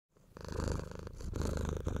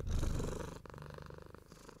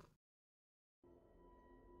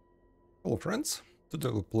Hello friends, today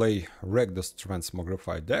we'll play Rakdos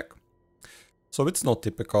Transmogrify Deck. So it's not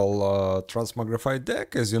typical Transmogrify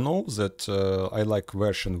deck, as you know that I like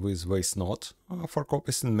version with waste not for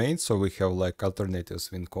copies in main, so we have like alternatives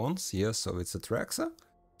win cons, yes, so it's Atraxa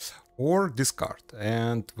or discard,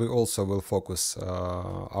 and we also will focus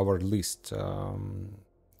our list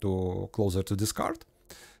to closer to discard.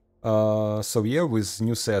 So yeah, with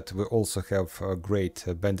new set we also have a great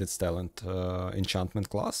Bandit talent enchantment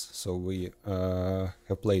class, so we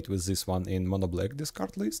have played with this one in mono black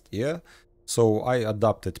discard list, yeah. So I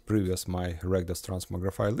adapted previous my Rakdos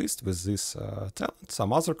Transmogrify list with this talent,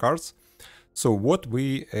 some other cards. So what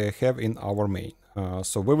we have in our main,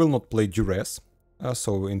 so we will not play Duress,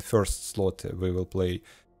 so in first slot we will play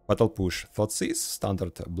Battle Push Thoughtseize,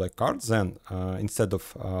 standard black cards, then instead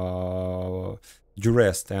of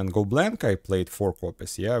Duress and Go Blank, I played 4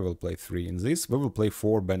 copies, yeah, I will play 3 in this, we will play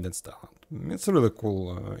 4 Bandit talent. It's a really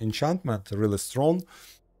cool enchantment, really strong.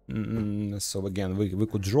 So again, we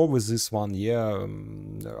could draw with this one, yeah.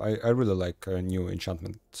 I really like new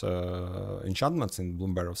enchantments in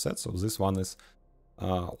Bloomburrow set, so this one is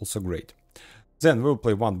also great. Then we'll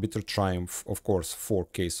play 1 Bitter Triumph, of course, 4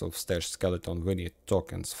 case of Stashed Skeleton, we need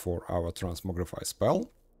tokens for our Transmogrify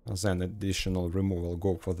spell. Then additional removal,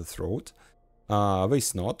 go for the Throat.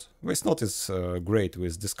 Waste Not. Waste Not is great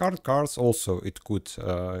with discard cards, also it could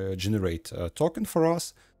generate a token for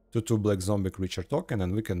us. 2/2 black zombie creature token,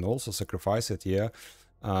 and we can also sacrifice it, yeah,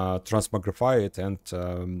 transmogrify it and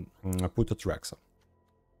put Atraxa.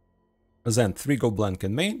 Then 3 Go Blank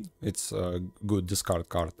in main, it's a good discard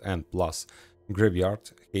card and plus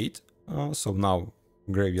Graveyard Hate, so now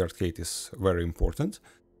Graveyard Hate is very important.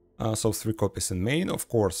 So 3 copies in main, of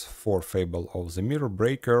course 4 Fable of the Mirror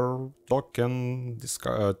Breaker, token,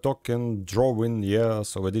 token, drawing, yeah,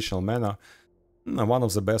 so additional mana. One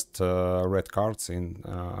of the best red cards in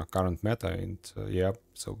current meta, and yeah,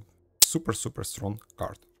 so super strong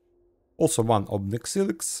card. Also 1 Ob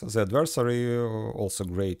Nixilis, the Adversary, also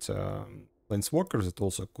great planeswalker that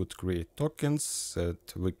also could create tokens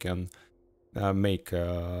that we can make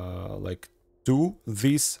like 2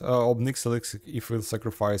 these Ob Nixilis if we'll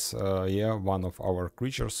sacrifice yeah, one of our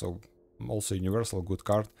creatures, so also universal good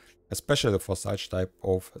card, especially for such type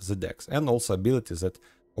of the decks, and also ability that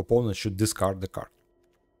opponent should discard the card.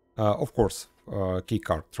 Of course, key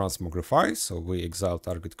card Transmogrify, so we exile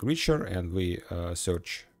target creature and we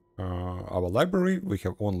search our library. We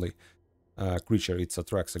have only creature, it's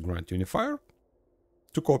Atraxa grant Unifier.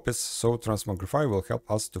 2 copies, so Transmogrify will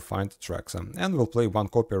help us to find Atraxa. And we'll play 1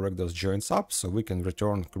 copy Rakdos Joins Up, so we can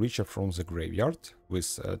return creature from the graveyard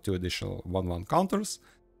with 2 additional 1/1 counters.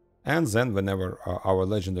 And then whenever our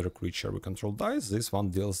legendary creature we control dies, this one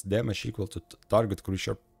deals damage equal to target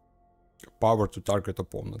creature power to target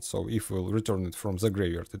opponent. So if we'll return it from the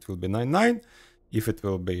graveyard, it will be 9/9. If it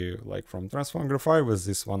will be like from Transmogrify with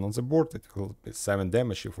this one on the board, it will be 7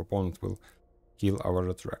 damage if opponent will kill our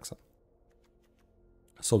Atraxa.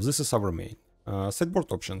 So this is our main.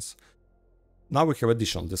 Sideboard options. Now we have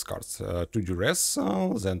additional discards, 2 Duress,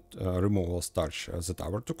 then removal starch the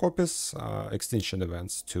tower 2 copies, Extinction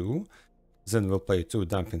Events 2, then we'll play 2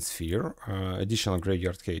 Damping Sphere, additional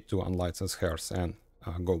Graveyard Hate, 2 Unlicensed Hairs and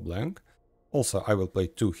Go Blank. Also I will play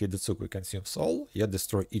 2 Hidetsugu Consume Soul, yeah,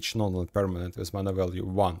 destroy each non-land permanent with mana value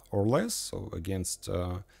 1 or less, so against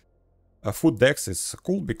food decks is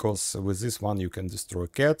cool because with this one you can destroy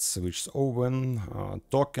cats, which is oven,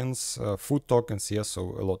 tokens, food tokens, yes, so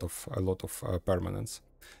a lot of permanents,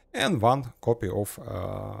 and 1 copy of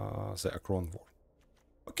the Akron War.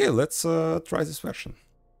 Okay, let's try this version.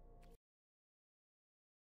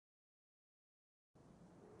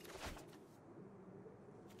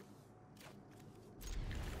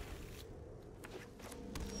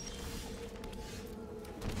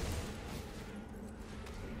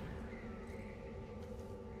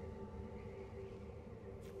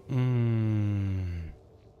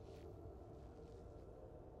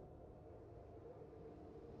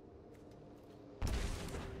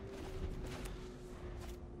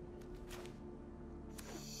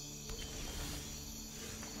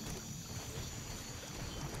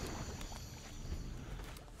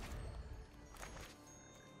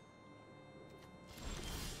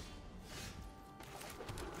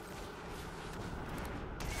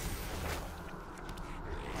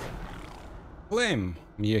 Claim.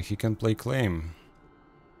 Yeah, he can play Claim.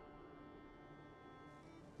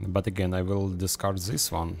 But again, I will discard this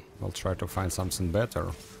one. I'll try to find something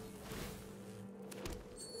better.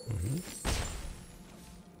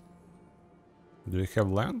 Do we have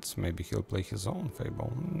lands? Maybe he'll play his own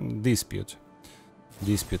Fable. Dispute.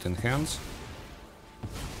 Dispute in hands.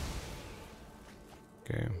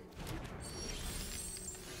 Okay.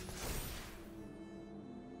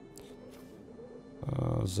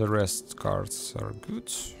 The rest cards are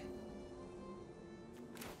good.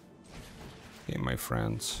 Okay, my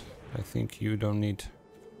friends, I think you don't need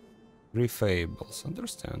 3 Fables,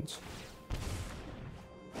 understand?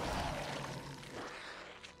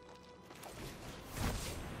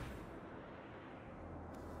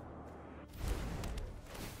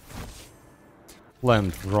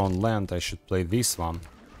 Land, wrong land, I should play this one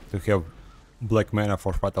to have black mana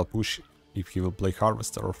for Fatal Push if he will play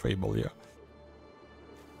Harvester or Fable, yeah.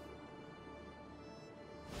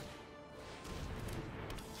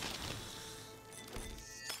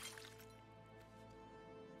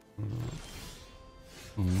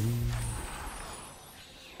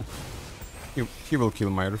 He will kill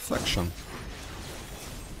my reflection.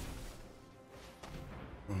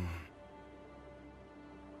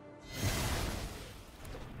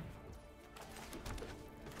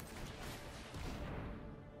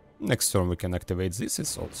 Next turn we can activate this,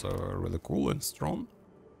 it's also really cool and strong.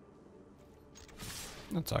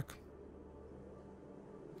 Attack.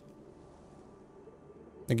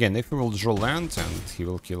 Again, if we will draw land and he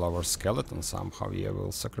will kill our skeleton somehow, yeah,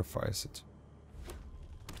 we'll sacrifice it.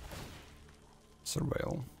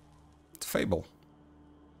 Surveil. Fable.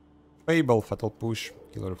 Fable, Fatal Push,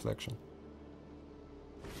 kill reflection.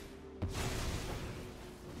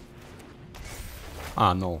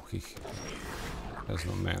 Ah, no, he has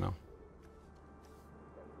no mana.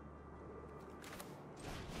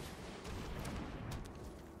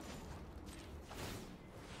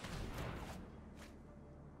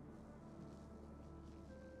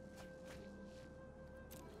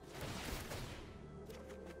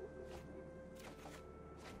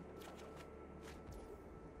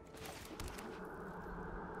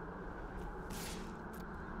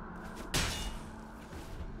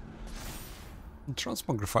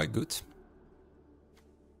 Transmogrify, good.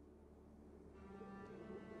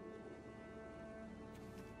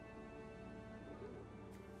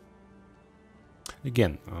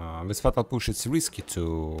 Again, with Fatal Push it's risky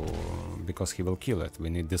to... because he will kill it. We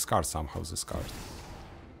need this card somehow, this card.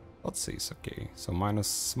 Thoughtseize, okay. So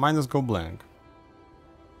minus go blank.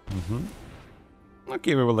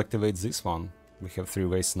 Okay, we will activate this one. We have 3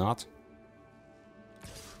 ways not.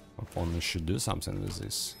 Opponent should do something with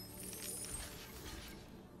this.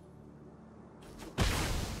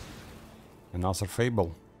 Another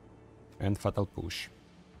Fable and Fatal Push.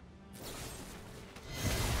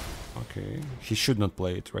 Okay, he should not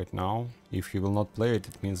play it right now. If he will not play it,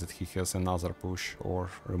 it means that he has another push or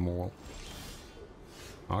removal.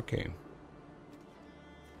 Okay.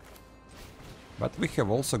 But we have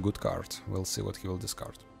also good card. We'll see what he will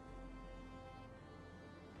discard.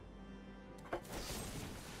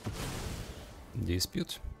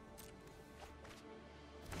 Dispute.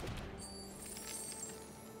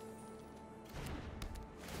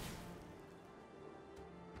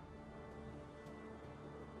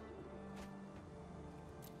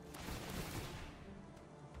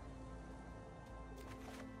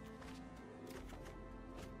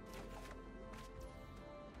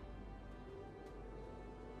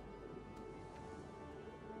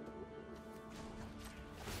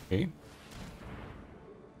 Okay.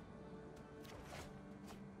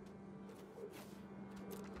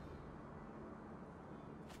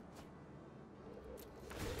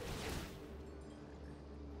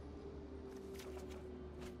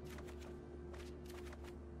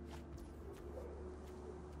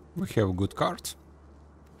 We have a good card.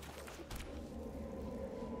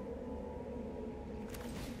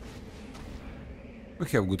 We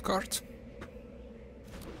have good card.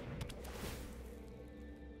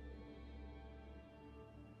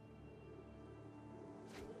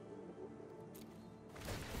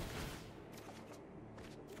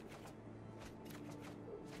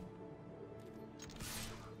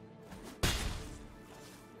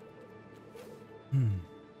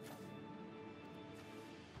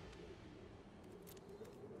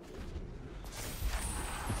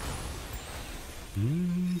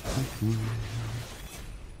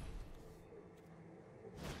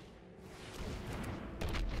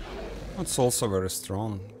 That's also very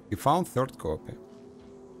strong. He found 3rd copy.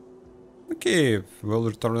 Okay, we'll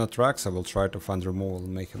return Atraxa, we'll try to find removal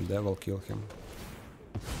and make him devil, kill him.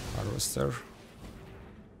 Harvester.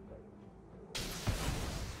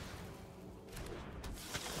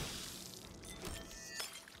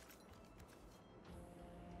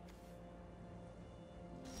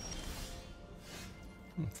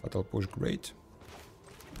 Fatal Push, great.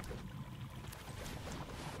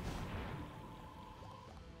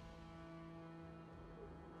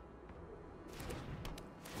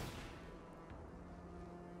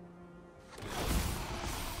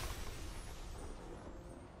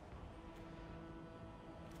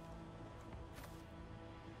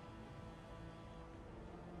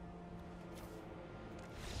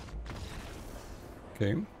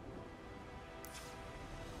 Okay.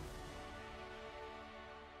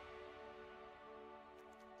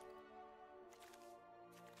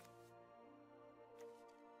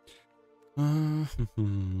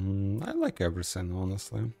 I like everything,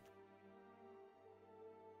 honestly.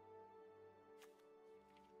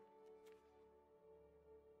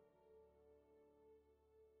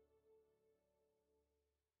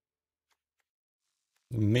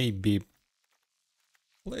 Maybe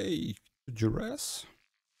play Duress.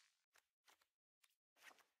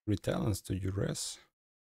 Retalents to Duress.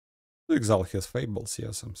 To exile his Fables,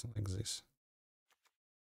 yeah, something like this.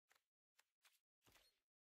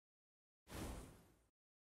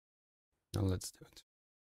 Now let's do it.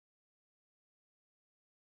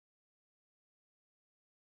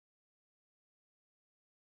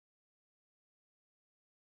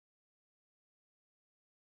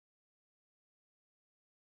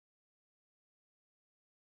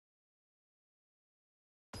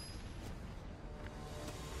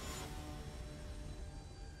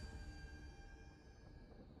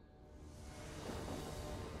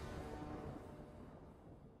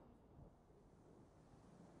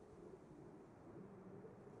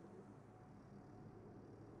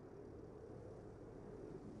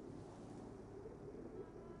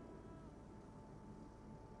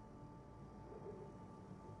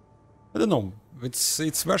 I don't know.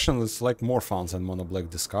 Its version is like more fun than Mono Black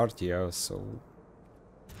discard, yeah, so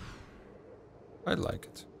I like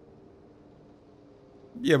it.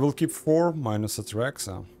 Yeah, we'll keep 4 minus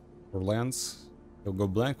Atraxa for lands. He'll go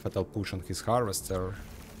blank, Fatal Push on his Harvester.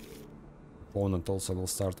 Opponent also will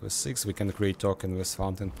start with 6. We can create token with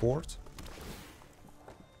Fountainport.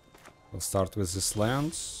 We'll start with this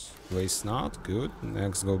land. Waste not, good.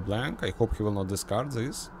 Next go blank. I hope he will not discard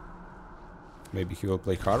this. Maybe he will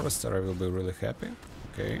play Harvester, I will be really happy.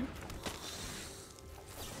 Okay.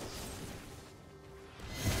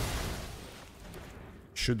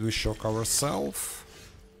 Should we shock ourselves?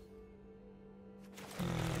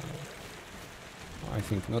 I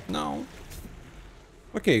think not now.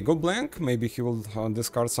 Okay, go blank. Maybe he will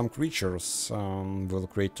discard some creatures. We'll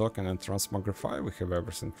create token and transmogrify. We have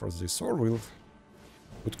everything for this. Or we'll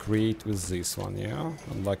would create with this one, yeah?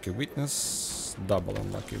 Unlucky Witness. Double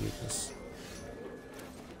Unlucky Witness.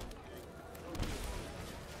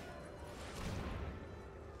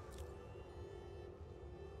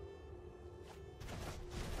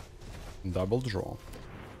 Double draw.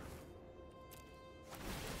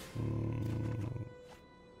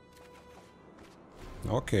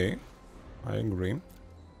 Okay, I agree.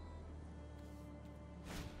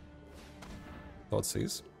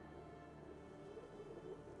 Thoughtseize.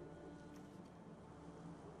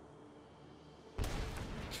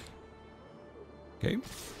 Okay.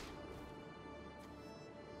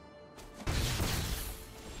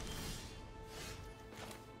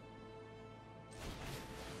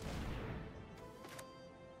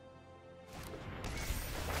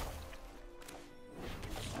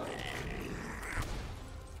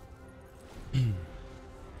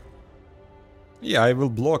 Yeah, I will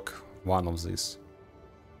block one of these.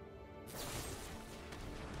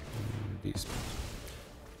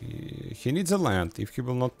 He needs a land. If he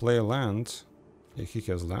will not play a land, yeah, he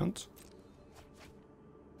has land.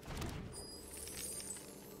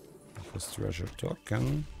 His treasure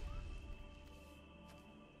token.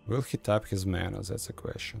 Will he tap his mana? That's a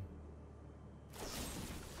question.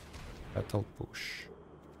 Fatal Push.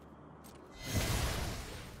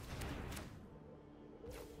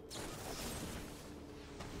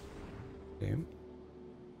 Okay.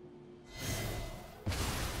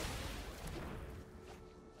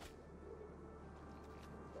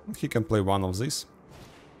 He can play one of these.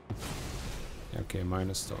 Okay,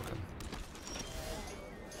 minus token.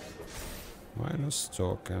 Minus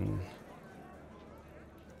token.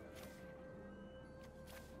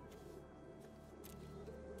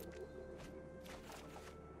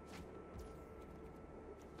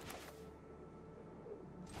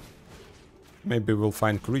 Maybe we'll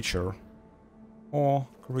find creature. Or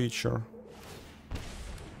creature.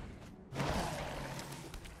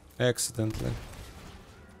 Accidentally.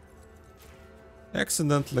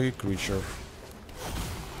 Accidentally creature.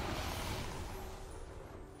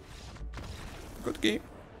 Good game.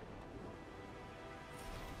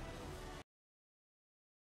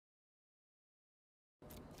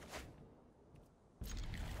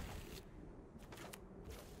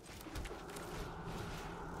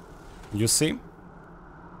 You see?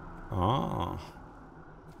 Ah.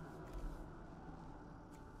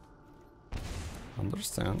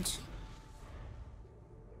 Understand.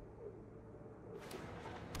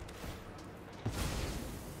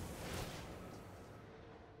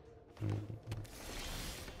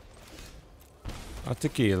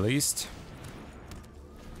 ATK list.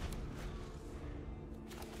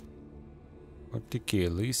 ATK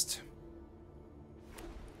list.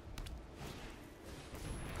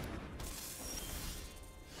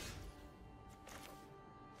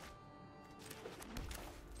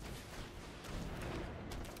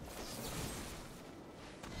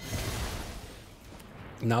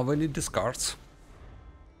 Now we need discards.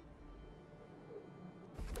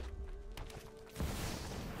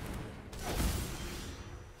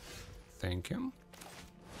 Thank you.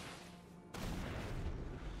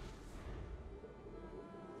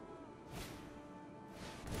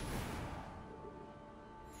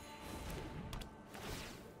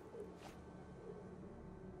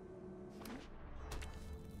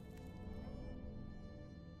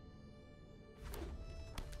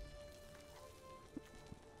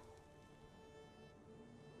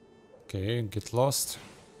 Okay, get lost.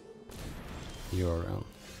 You're on.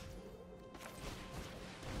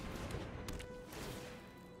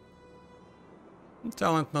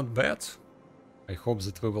 Talent not bad. I hope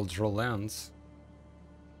that we will draw lands.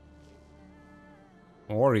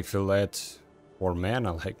 Or if you let 4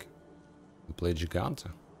 mana, like, play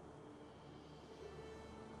Jegantha.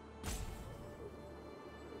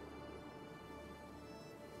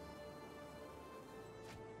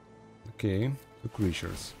 Okay, 2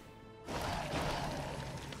 creatures.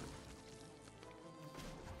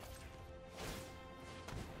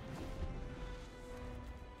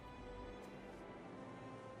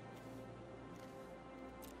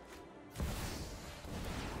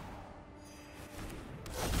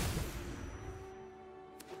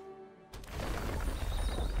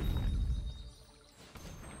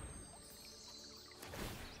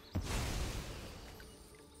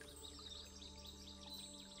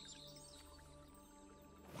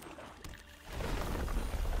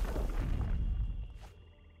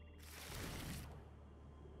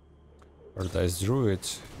 Paradise Druid.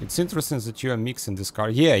 It's interesting that you are mixing this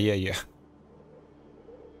card. Yeah. Yeah.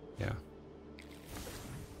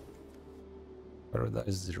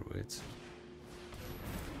 Paradise Druid.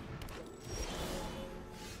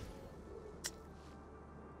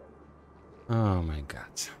 Oh my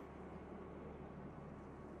god.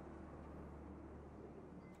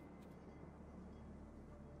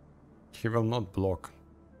 He will not block.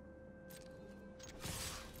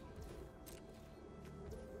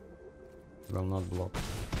 Will not block.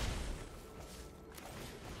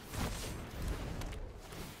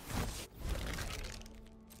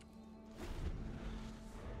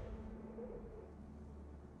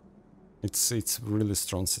 It's really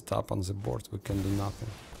strong setup on the board. We can do nothing.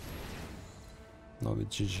 No, with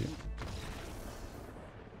GG.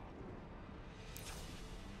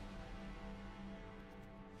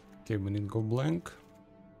 Okay, we need go blank.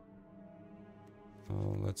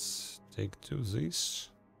 Let's take 2 this.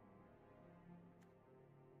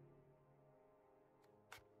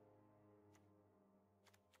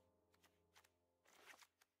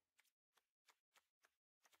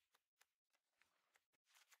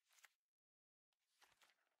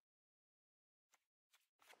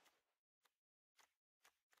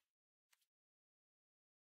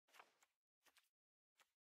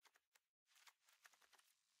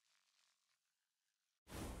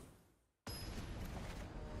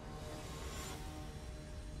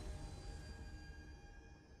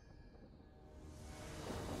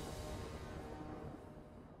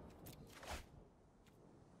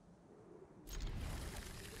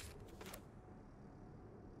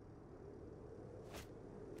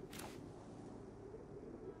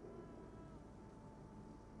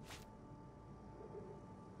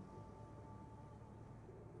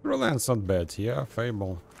 Land's not bad, yeah,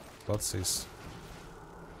 Fable. Thoughtseize.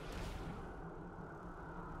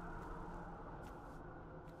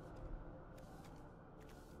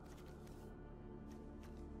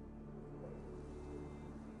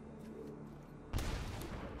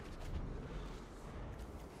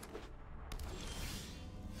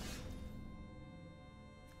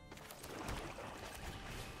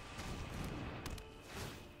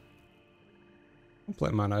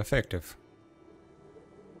 Play mana effective.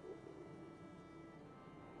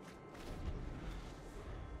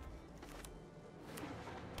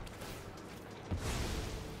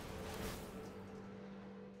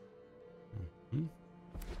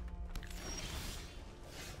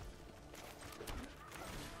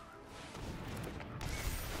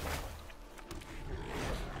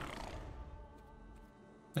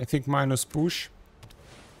 I think minus push.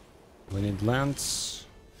 We need lands.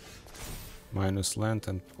 Minus land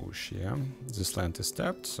and push, yeah. This land is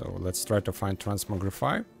tapped, so let's try to find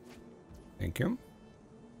Transmogrify. Thank you.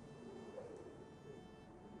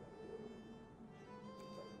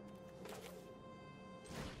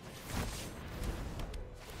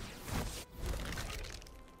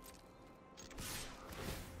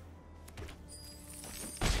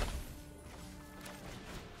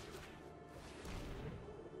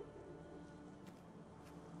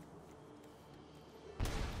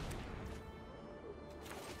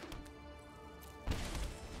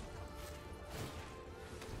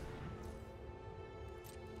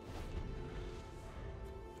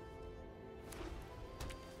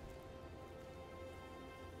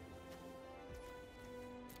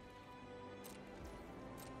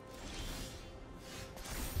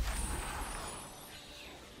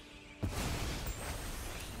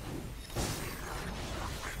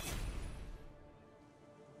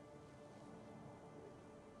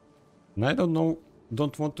 And I don't know,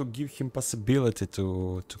 don't want to give him possibility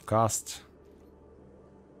to cast,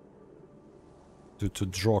 to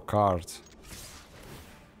draw a card,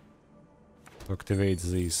 to activate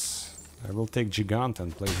this. I will take Jegantha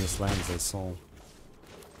and play this land, that's all.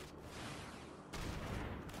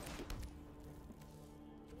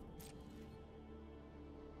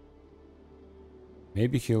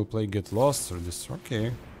 Maybe he'll play Get Lost or this.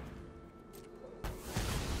 Okay.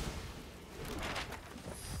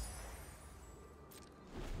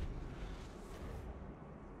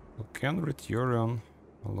 Kenrit, Yorion,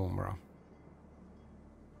 Lumbra.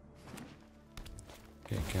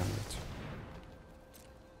 Okay, Kenrit.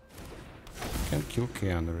 Can kill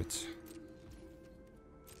Kenrit.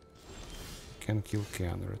 Can kill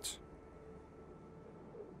Kenrit.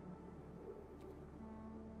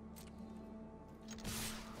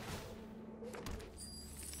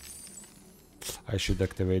 I should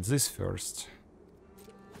activate this first.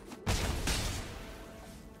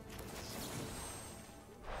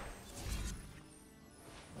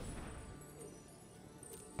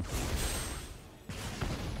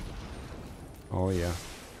 Oh yeah,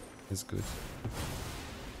 it's good.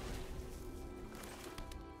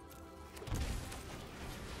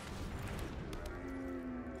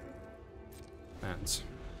 And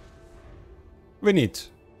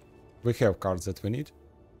we have cards that we need.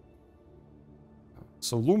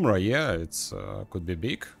 So Lumra, yeah, it's could be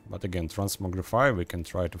big, but again, Transmogrify, we can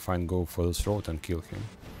try to find go for the throat and kill him.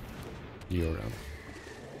 Yorion.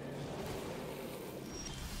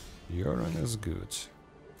 Yorion is good.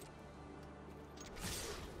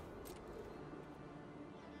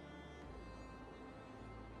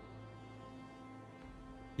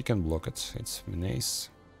 He can block it, it's nice.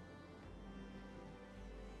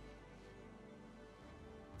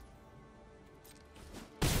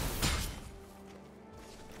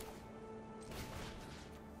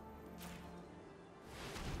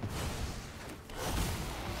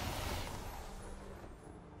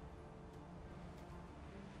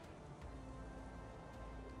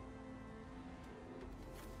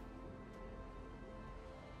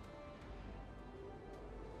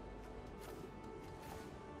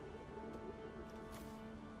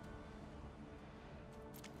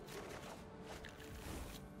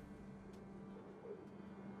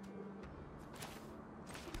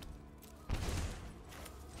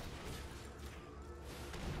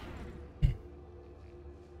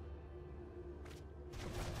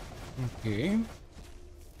 Okay.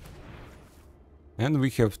 And we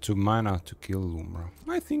have 2 mana to kill Lumra.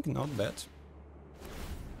 I think not bad.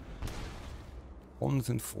 Opponent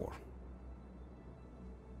in 4.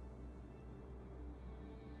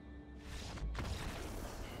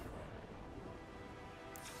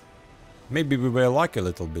 Maybe we were lucky a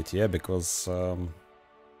little bit, yeah, because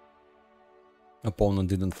opponent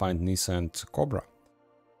didn't find Nissa and Cobra.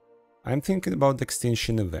 I'm thinking about the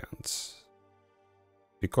Extinction Event.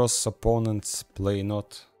 Because opponents play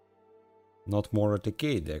not more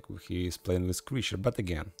ATK deck, he is playing with creature. But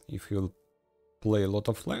again, if he'll play a lot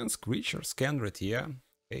of lands, creatures, Kenrit, yeah,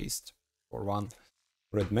 haste for 1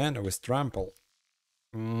 red mana with trample.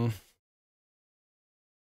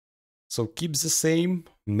 So keep the same,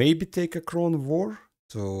 maybe take a Crown War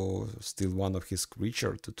to steal one of his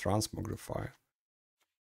creature to Transmogrify.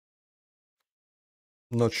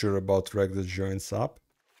 Not sure about Rakdos Joins Up.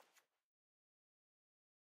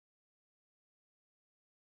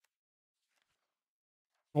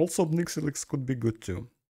 Also, Ob Nixilis could be good too,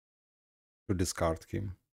 to discard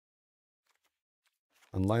him.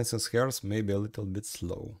 Unlicensed Hairs may be a little bit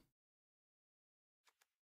slow.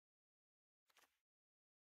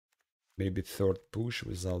 Maybe 3rd push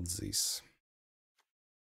without this.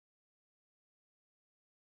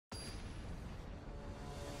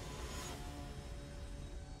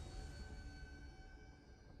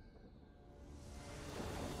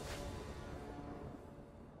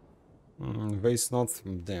 Waste not,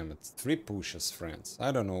 damn it, 3 pushes, friends.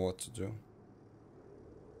 I don't know what to do.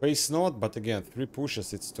 Waste not, but again, 3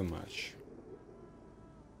 pushes, it's too much.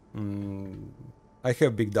 I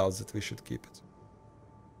have big doubts that we should keep it.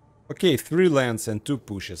 Okay, 3 lands and 2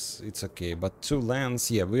 pushes, it's okay, but 2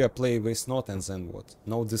 lands, yeah, we are playing waste not, and then what?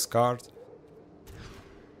 No discard.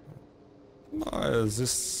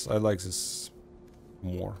 I like this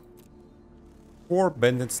more. 4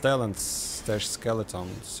 Bandit style and stash skeleton,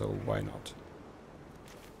 so why not?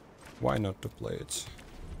 Why not to play it?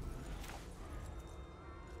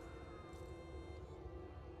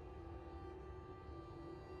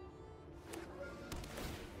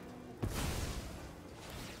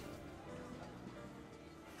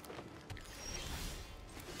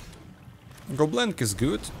 Go blank is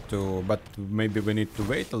good too, but maybe we need to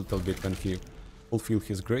wait a little bit when he fulfill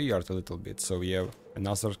his graveyard a little bit. So we have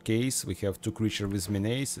another case, we have 2 creatures with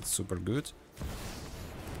menace, it's super good.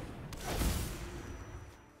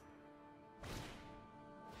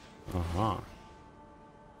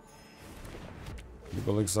 You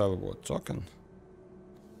will exile what? Token?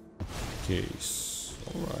 Case.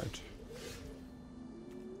 Alright.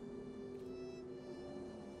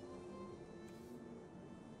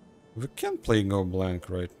 We can play Go Blank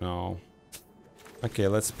right now. Okay,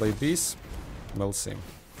 let's play this. We'll see.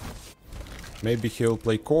 Maybe he'll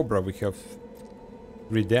play Cobra, we have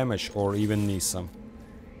 3 damage, or even Nisa.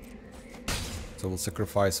 So we'll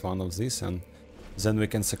sacrifice one of these, and then we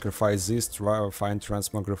can sacrifice this, find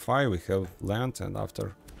Transmogrify, we have land, and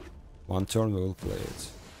after 1 turn we will play it.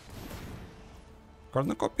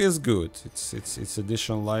 Cornucopia is good, it's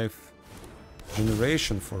additional life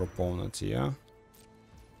generation for opponent, yeah?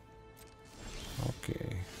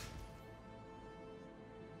 Okay.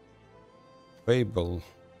 Fable.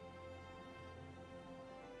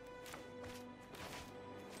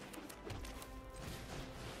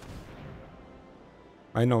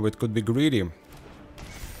 I know it could be greedy.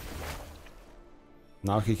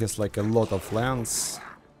 Now he has like a lot of lands.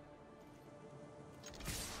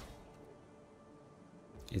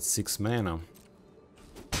 It's 6 mana.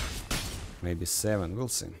 Maybe 7, we'll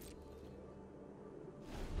see.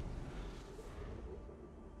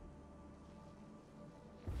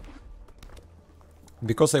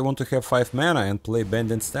 Because I want to have 5 mana and play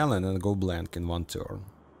Bandit Stallion and go blank in 1 turn.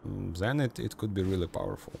 Then it could be really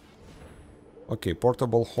powerful. Okay,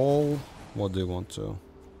 Portable Hole. What do you want to...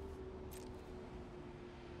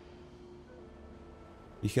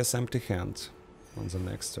 He has empty hand on the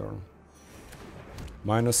next turn.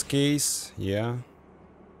 Minus case, yeah.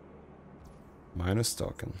 Minus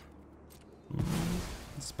token.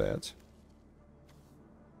 It's bad.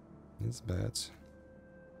 It's bad.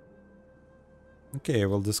 Okay, I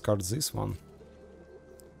will discard this one.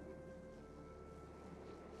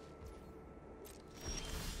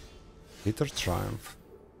 Bitter Triumph.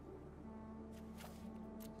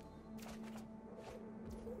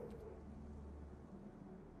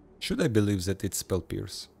 Should I believe that it's Spell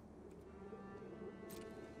Pierce?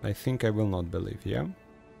 I think I will not believe, yeah?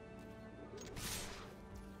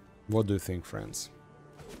 What do you think, friends?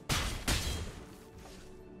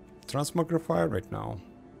 Transmogrify right now.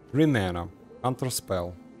 3 mana. Counter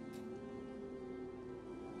spell.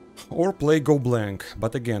 Or play Go Blank.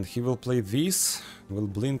 But again, he will play this. Will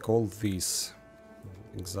blink all this.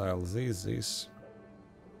 Exile this.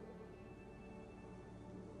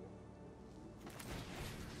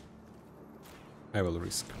 I will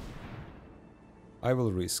risk. I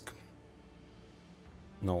will risk.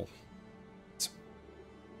 No.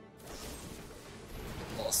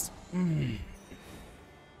 Lost.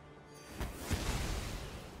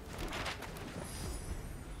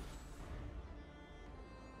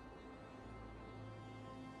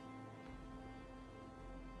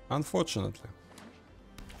 Unfortunately.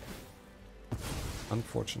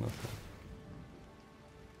 Unfortunately.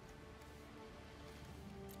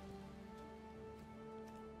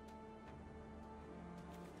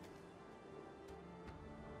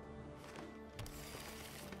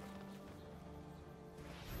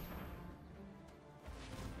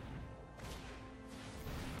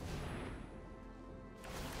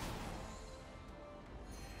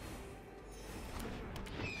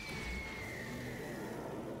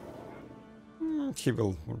 He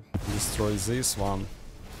will destroy this one.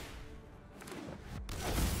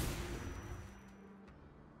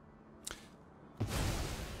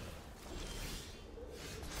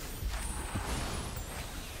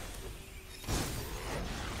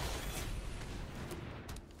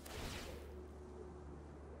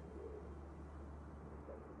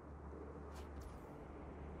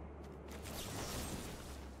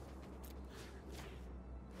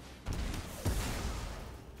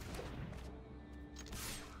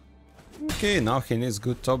 Okay, now he needs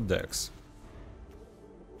good top decks.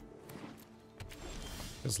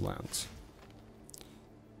 His land.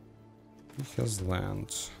 He has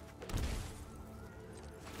land.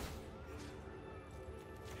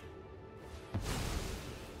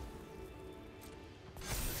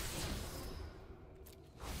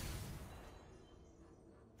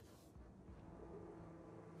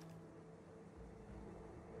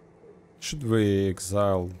 Should we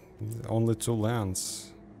exile only 2 lands?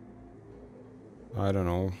 I don't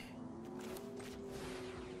know.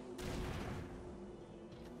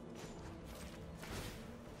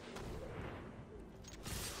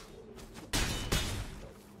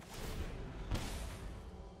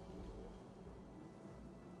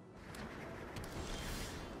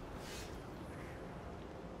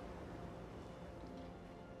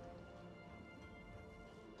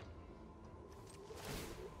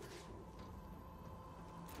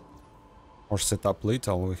 Or set up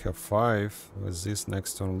lethal. We have 5 with this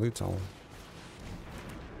next turn lethal.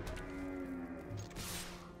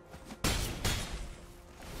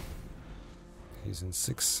 He's in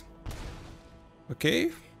 6.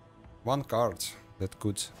 Okay, 1 card. That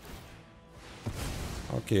could.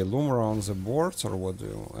 Okay, Lumra on the board, or what do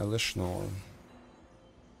you? Elish, no.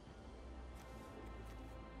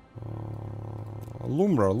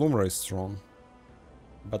 Lumra is strong.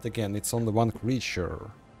 But again, it's only 1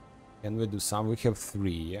 creature. Can we do some? We have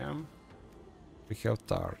 3, yeah? We have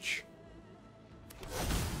Tarch.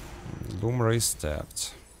 Lumra is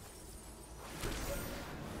tapped.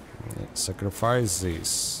 Sacrifice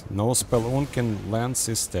this. No spell Unken lands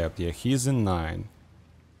is tapped. Yeah, he's in 9.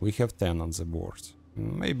 We have 10 on the board.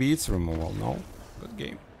 Maybe it's removal, no? Good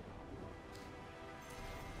game.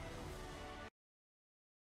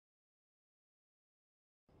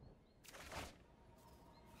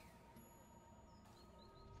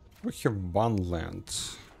 We have 1 land.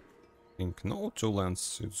 I think no, 2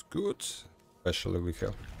 lands, it's good. Especially we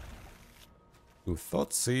have 2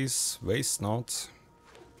 Thoughtseize, Waste Not,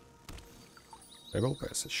 Fable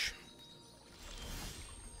Passage.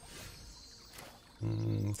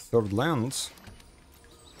 3rd land.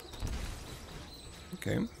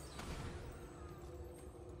 Okay.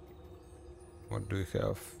 What do we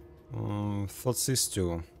have? Thoughtseize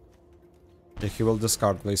 2. Yeah, he will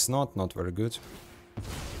discard Waste not very good.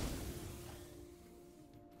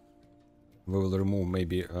 We will remove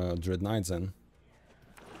maybe Dread Knight then.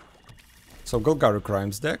 So Golgari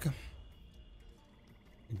Crimes deck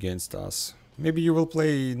against us. Maybe you will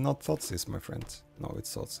play not Thoughtseize, my friend. No,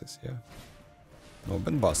 it's Thoughtseize, yeah. No,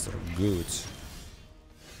 Bandbuster, good.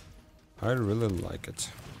 I really like it.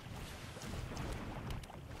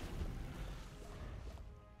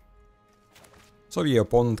 So the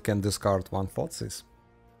opponent can discard 1 Thoughtseize.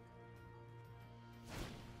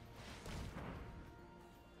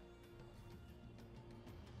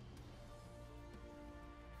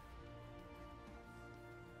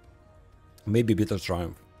 Maybe Bitter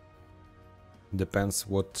Triumph. Depends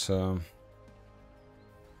what... No,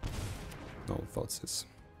 Thoughtseize.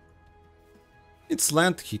 It's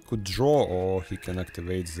land he could draw, or he can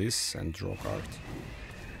activate this and draw a card.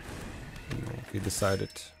 No, he decided.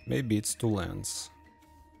 Maybe it's 2 lands.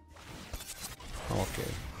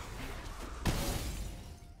 Okay.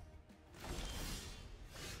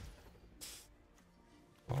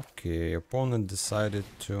 Okay, opponent decided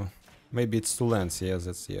to... Maybe it's 2 lands, yes,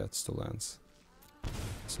 it's 2 lands.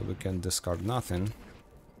 So we can discard nothing.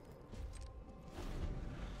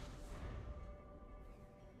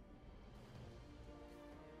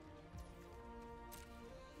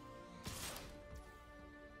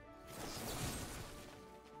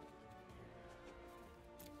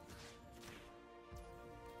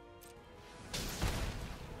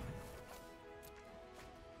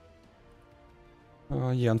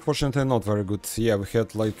 Yeah, unfortunately not very good. Yeah, we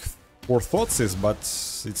had like 4 Thoughtseize, but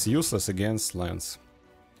it's useless against lands.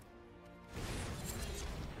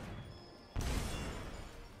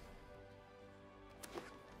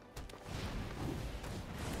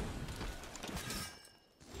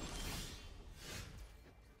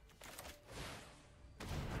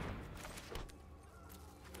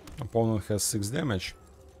 Opponent has 6 damage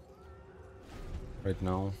right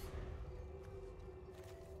now.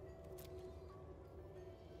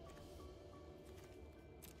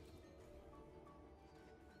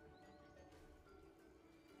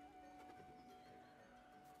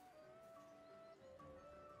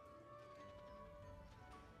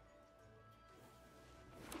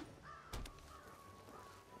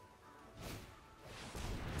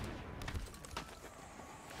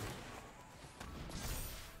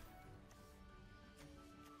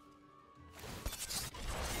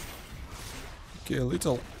 Okay, a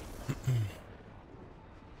little.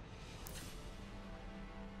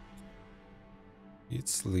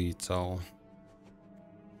 It's lethal.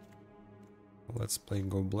 Let's play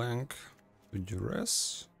Go Blank to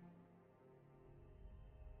Duress.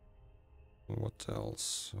 What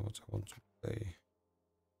else? What I want to play?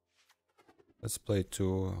 Let's play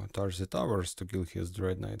to Tarch the Towers to kill his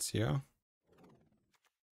Dread Knights, yeah?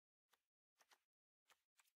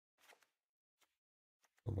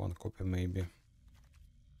 One copy maybe.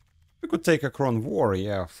 We could take a Cron War,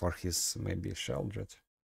 yeah, for his maybe Sheldred.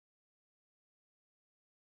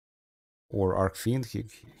 Or Arcfiend, he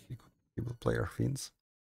will play Arcfiends.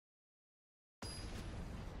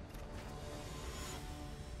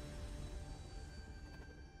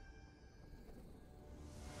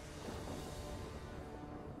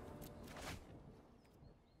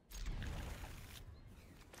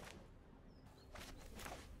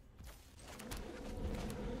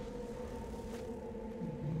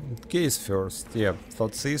 case first. Yeah,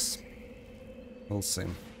 Thoughtseize. We'll see.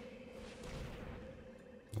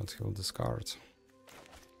 What he'll discard.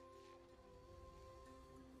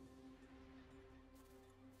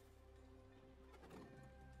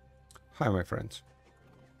 Hi, my friend.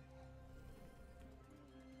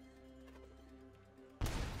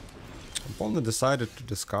 Opponent decided to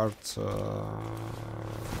discard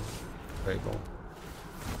Fable.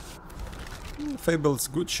 Fable's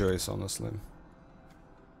good choice, honestly.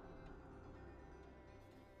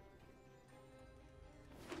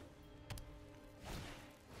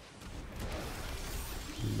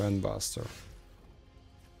 Bandbuster.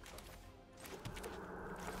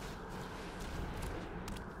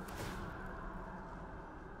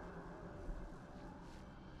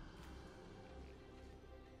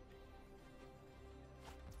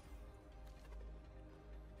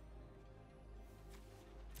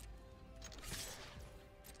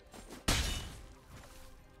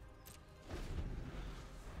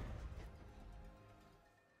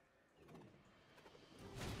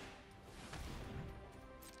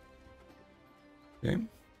 Okay.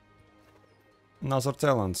 Another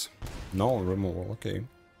talent. No removal, okay.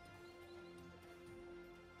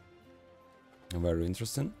 Very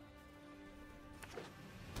interesting.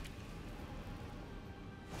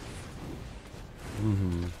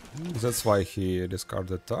 That's why he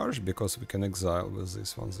discarded Tarsh, because we can exile with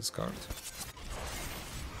this one, this card.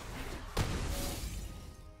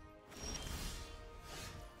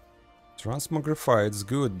 Transmogrify, it's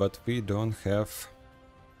good, but we don't have...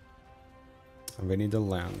 We need a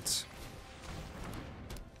land.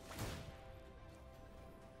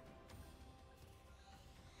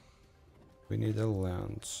 We need a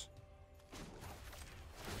land.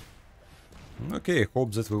 Okay,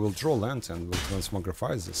 hope that we will draw land and will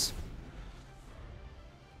transmogrify this.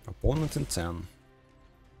 Opponent in 10.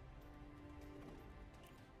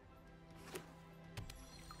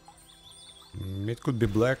 It could be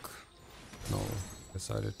black. No,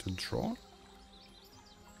 decided to draw.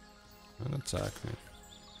 And attack me.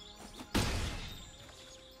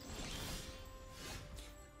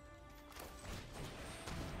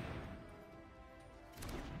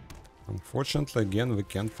 Unfortunately, again, we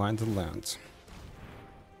can't find the land.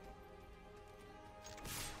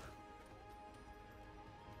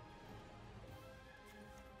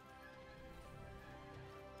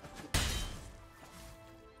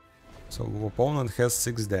 So opponent has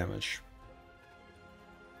 6 damage.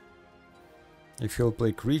 If he'll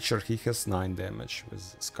play creature, he has 9 damage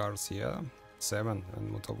with Scars, yeah, 7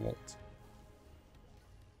 and Mutavault.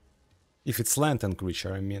 If it's land and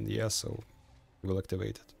creature, I mean, yeah, so he will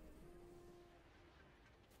activate it.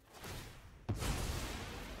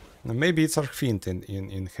 Now maybe it's Archfiend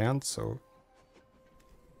in hand, so...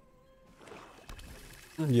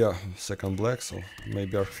 Yeah, second black, so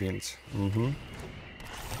maybe Archfiend.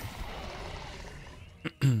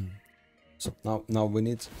 So now we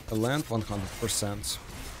need a land 100%.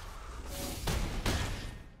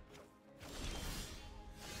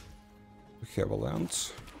 We have a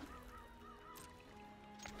land.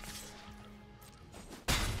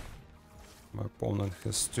 My opponent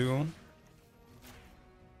has 2.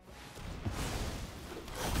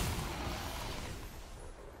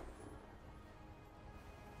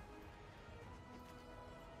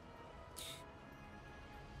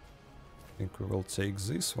 I think we will take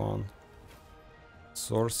this one.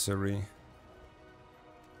 Sorcery,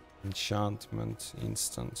 enchantment,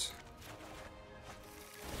 instant.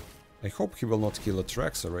 I hope he will not kill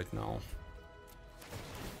Atraxa right now.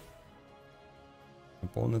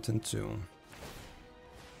 Opponent in 2.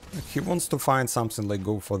 He wants to find something like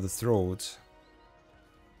go for the throat.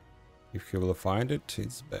 If he will find it,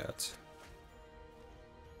 it's bad.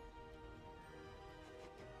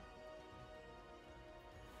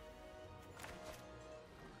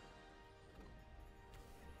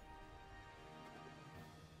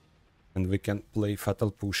 And we can play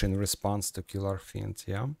Fatal Push in response to kill Archfiend,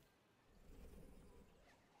 yeah?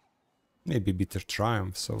 Maybe Bitter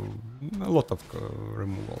Triumph, so a lot of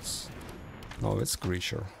removals. No, it's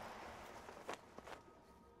creature.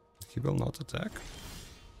 He will not attack.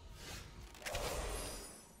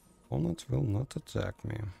 Opponent will not attack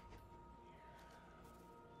me.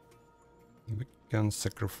 We can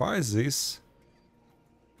sacrifice this.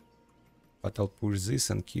 Fatal Push this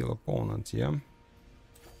and kill opponent, yeah?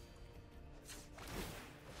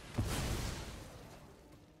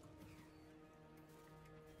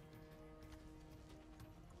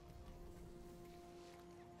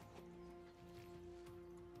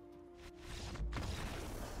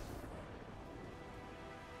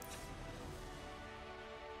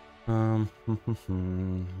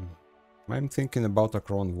 I'm thinking about a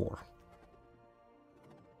Crown War.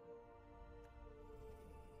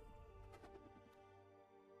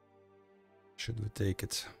 Should we take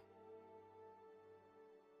it?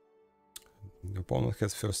 The opponent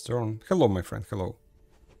has first turn. Hello, my friend, hello.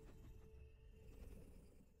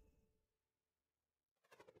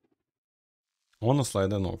 Honestly, I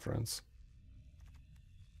don't know, friends.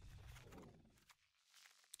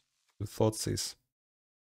 Thoughtseize.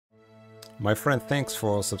 My friend, thanks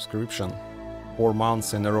for subscription. 4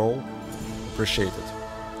 months in a row. Appreciate it.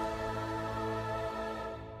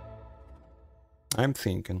 I'm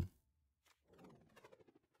thinking.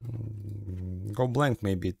 Go blank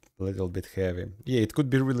maybe a little bit heavy. Yeah, it could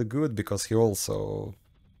be really good because he also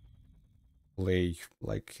play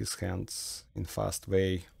like his hands in fast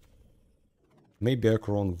way. Maybe a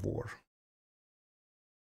Crown War.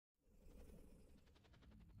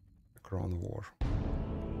 A Crown War.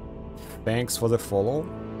 Thanks for the follow.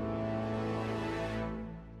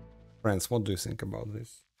 Friends, what do you think about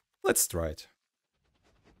this? Let's try it.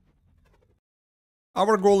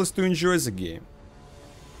 Our goal is to enjoy the game.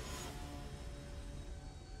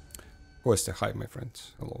 Kostya, hi my friend,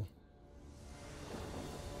 hello.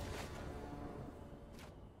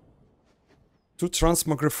 Two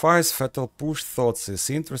Transmogrifies, Fatal Push, Thoughteize,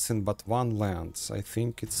 interesting, but 1 lands. I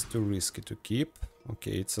think it's too risky to keep.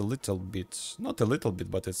 Okay, it's a little bit, not a little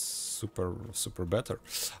bit, but it's super better.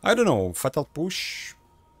 I don't know, Fatal Push.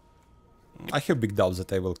 I have big doubts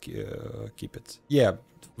that I will keep it. Yeah,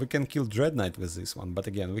 we can kill Dread Knight with this one, but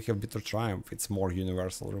again, we have Bitter Triumph, it's more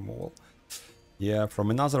universal removal. Yeah, from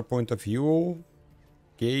another point of view,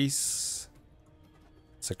 case,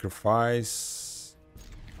 sacrifice,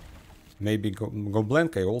 maybe go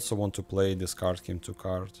blank. I also want to play, discard him to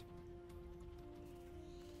card.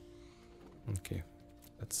 Okay,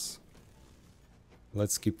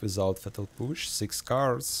 let's keep without Fatal Push. 6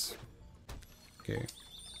 cards. Okay.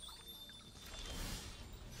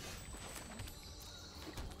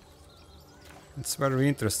 It's very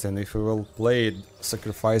interesting if we will play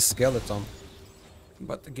Sacrifice Skeleton.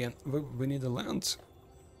 But again, we need a land.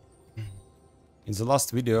 In the last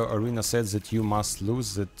video, Arena said that you must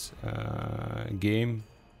lose that game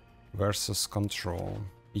versus control.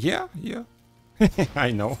 Yeah.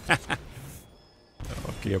 I know.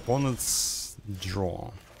 Okay, opponents draw.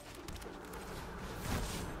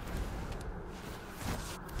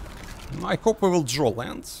 I hope we will draw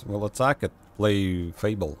lands. We'll attack it, play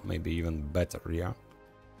Fable, maybe even better, yeah.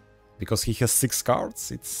 Because he has 6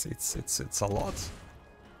 cards, it's a lot.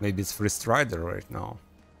 Maybe it's Free Strider right now,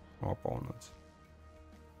 our opponent.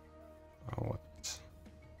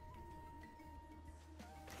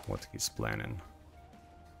 What he's planning.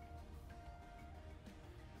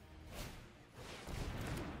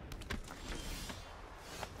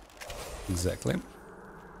 Exactly.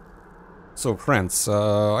 So friends,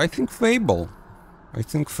 I think Fable.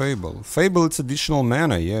 Fable, it's additional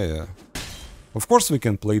mana, yeah. Of course we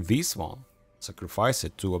can play this one. Sacrifice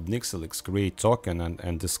it to Ob Nixilis, create token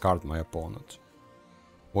and discard my opponent.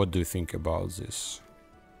 What do you think about this?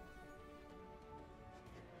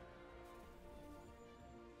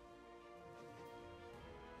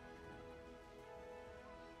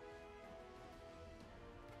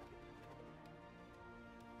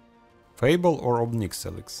 Fable or Ob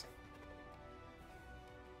Nixilis?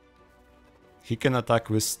 He can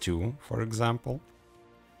attack with 2, for example.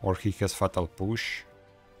 Or he has Fatal Push.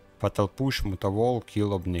 Fatal Push, Mutavault,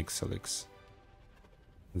 kill Ob Nixilis.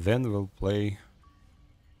 Then we'll play...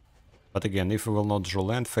 But again, if we will not draw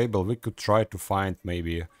land, Fable, we could try to find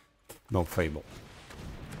maybe... No, Fable.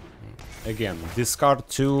 Again, discard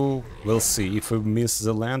 2, we'll see. If we miss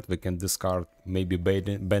the land, we can discard maybe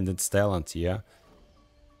Bandit's Talent, yeah?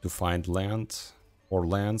 To find land. Or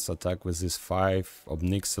lands, attack with this 5, Ob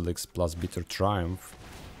Nixilis plus Bitter Triumph.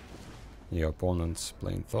 Your opponent's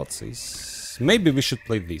playing Thoughtseize. Maybe we should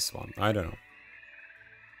play this one, I don't know.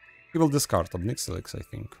 He will discard Ob Nixilis, I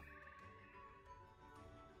think.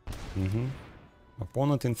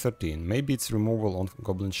 Opponent in 13. Maybe it's removal on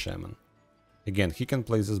Goblin Shaman. Again, he can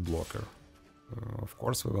play this blocker. Of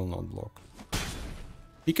course we will not block.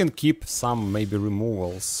 He can keep some maybe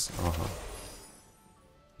removals.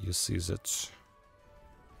 You see that.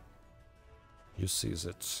 You see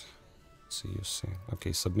that. You see.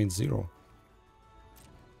 Okay, submit 0.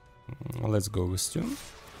 Let's go with 2.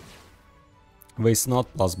 Waste not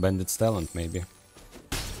plus Bandit's Talent, maybe.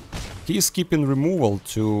 He is keeping removal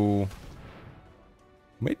to...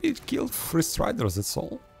 Maybe kill Free Striders, that's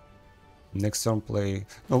all. Next turn play...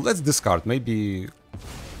 No, let's discard. Maybe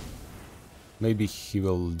he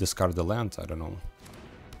will discard the land, I don't know.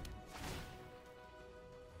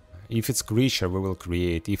 If it's creature, we will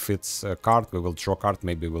create. If it's a card, we will draw card.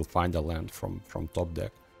 Maybe we'll find a land from top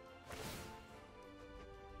deck.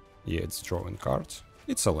 Yeah, it's drawing cards.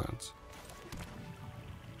 It's a land.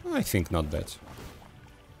 I think not bad.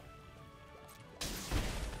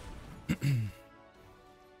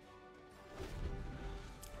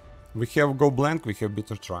 We have Go Blank, we have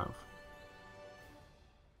Bitter Triumph.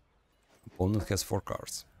 Opponent has 4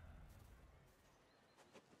 cards.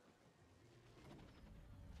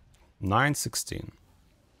 9-16.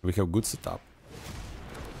 We have good setup.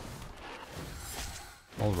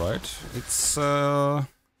 Alright, it's not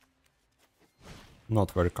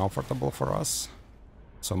very comfortable for us.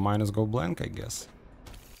 So minus Go Blank, I guess.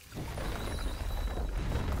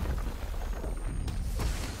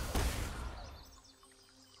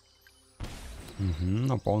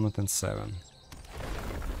 Opponent in 7.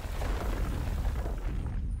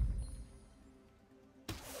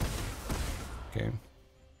 Okay.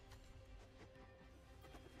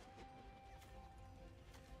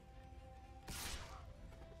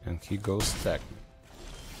 And he goes stack.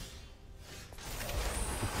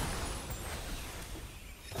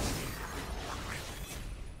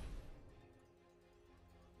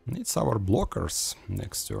 It's our blockers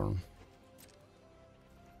next turn.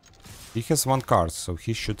 He has 1 card, so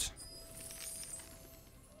he should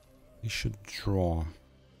draw.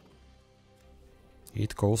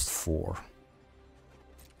 It costs 4.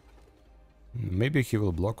 Maybe he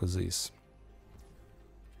will block with this.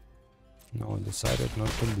 No, I decided not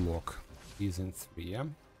to block. He's in 3, yeah?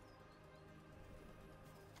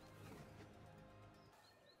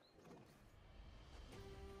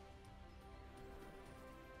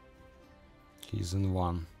 He's in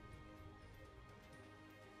 1.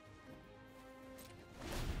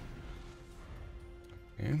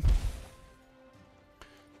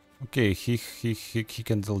 Okay, he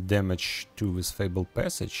can deal damage 2 with Fable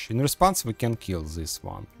Passage. In response, we can kill this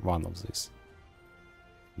one of these.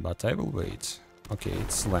 But I will wait. Okay,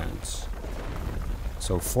 it's lands.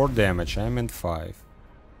 So 4 damage, I'm in 5.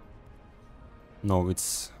 No,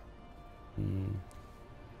 it's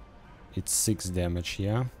 6 damage,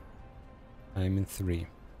 yeah? I'm in 3.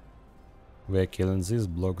 We're killing this,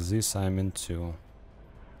 block this, I'm in 2.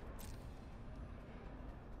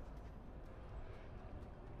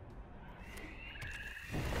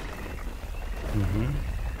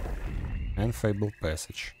 And Fable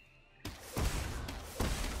Passage.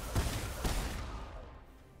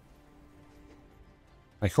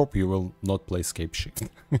 I hope you will not play Scape Shift.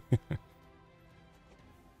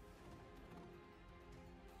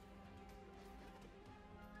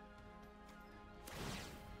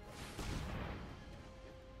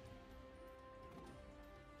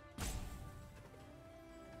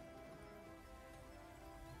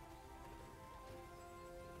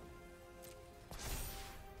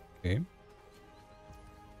 Okay.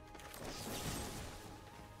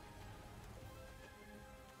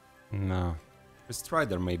 No.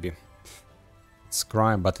 Strider maybe. It's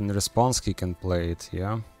crime, but in response he can play it,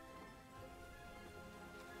 yeah?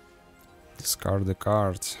 Discard the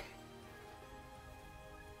card.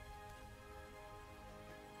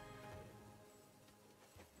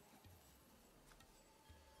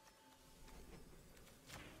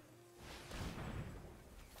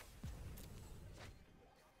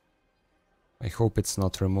 I hope it's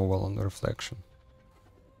not removal on the reflection.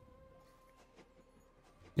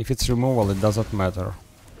 If it's removal, it doesn't matter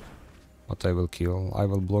what I will kill. I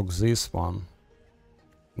will block this one.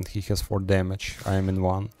 And he has 4 damage. I am in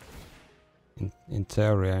 1. In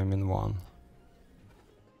theory, I am in 1.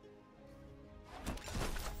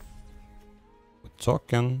 With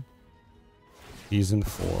token, he's in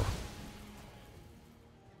 4.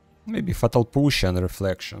 Maybe Fatal Push and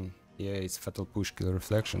Reflection. Yeah, it's Fatal Push, kill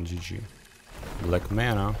Reflection, GG. Black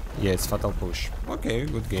mana. Yeah, it's Fatal Push. Okay,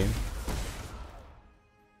 good game.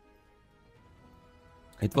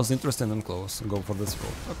 It was interesting and close. Go for this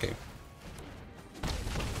roll. Okay.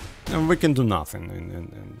 And we can do nothing.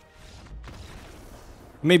 And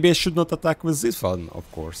maybe I should not attack with this one,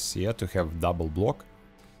 of course. Yeah, to have double block.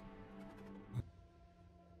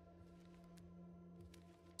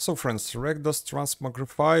 So friends, Rakdos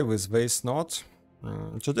Transmogrify with Vase Knot.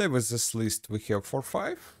 Today with this list we have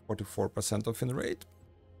 4-5, 44% of win rate.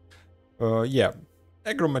 Yeah,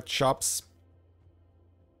 aggro matchups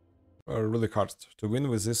are really hard to win.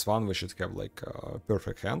 With this one we should have like a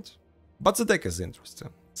perfect hand. But the deck is interesting.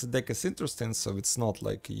 The deck is interesting, so it's not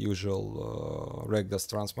like usual Rakdos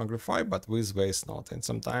Transmogrify, but with Vase Knot. And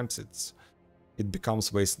sometimes it becomes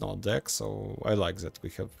Vase Knot deck, so I like that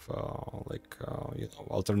we have you know,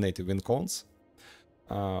 alternative win cons.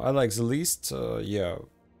 I like the list, yeah.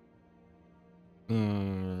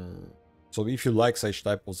 So if you like such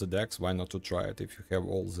type of the decks, why not to try it if you have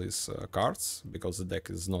all these cards, because the deck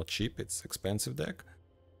is not cheap, it's expensive deck.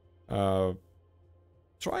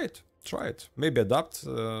 Try it. Maybe adapt,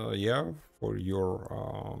 yeah, for your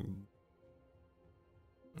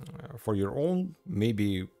own.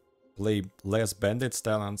 Maybe play less Bandit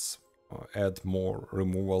talents, add more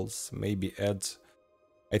removals, maybe add,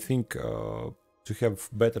 I think, to have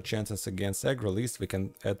better chances against aggro list, we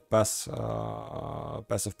can add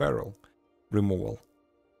passive peril removal.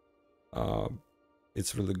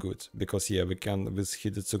 It's really good, because yeah, we can with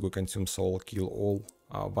Hidetsugu Consume Soul kill all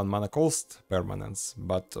 1 mana cost permanents,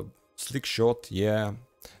 but Slick Shot, yeah,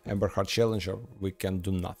 Emberheart Challenger, we can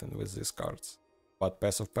do nothing with these cards. But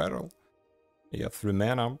Passive Peril, yeah, 3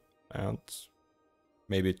 mana and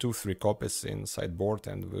maybe 2-3 copies in sideboard,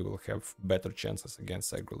 and we will have better chances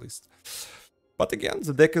against aggro list. But again,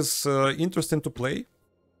 the deck is interesting to play.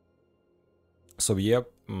 So yeah,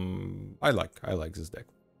 I like this deck.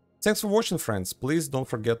 Thanks for watching, friends. Please don't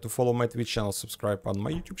forget to follow my Twitch channel, subscribe on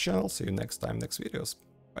my YouTube channel. See you next time, next videos.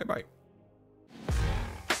 Bye bye.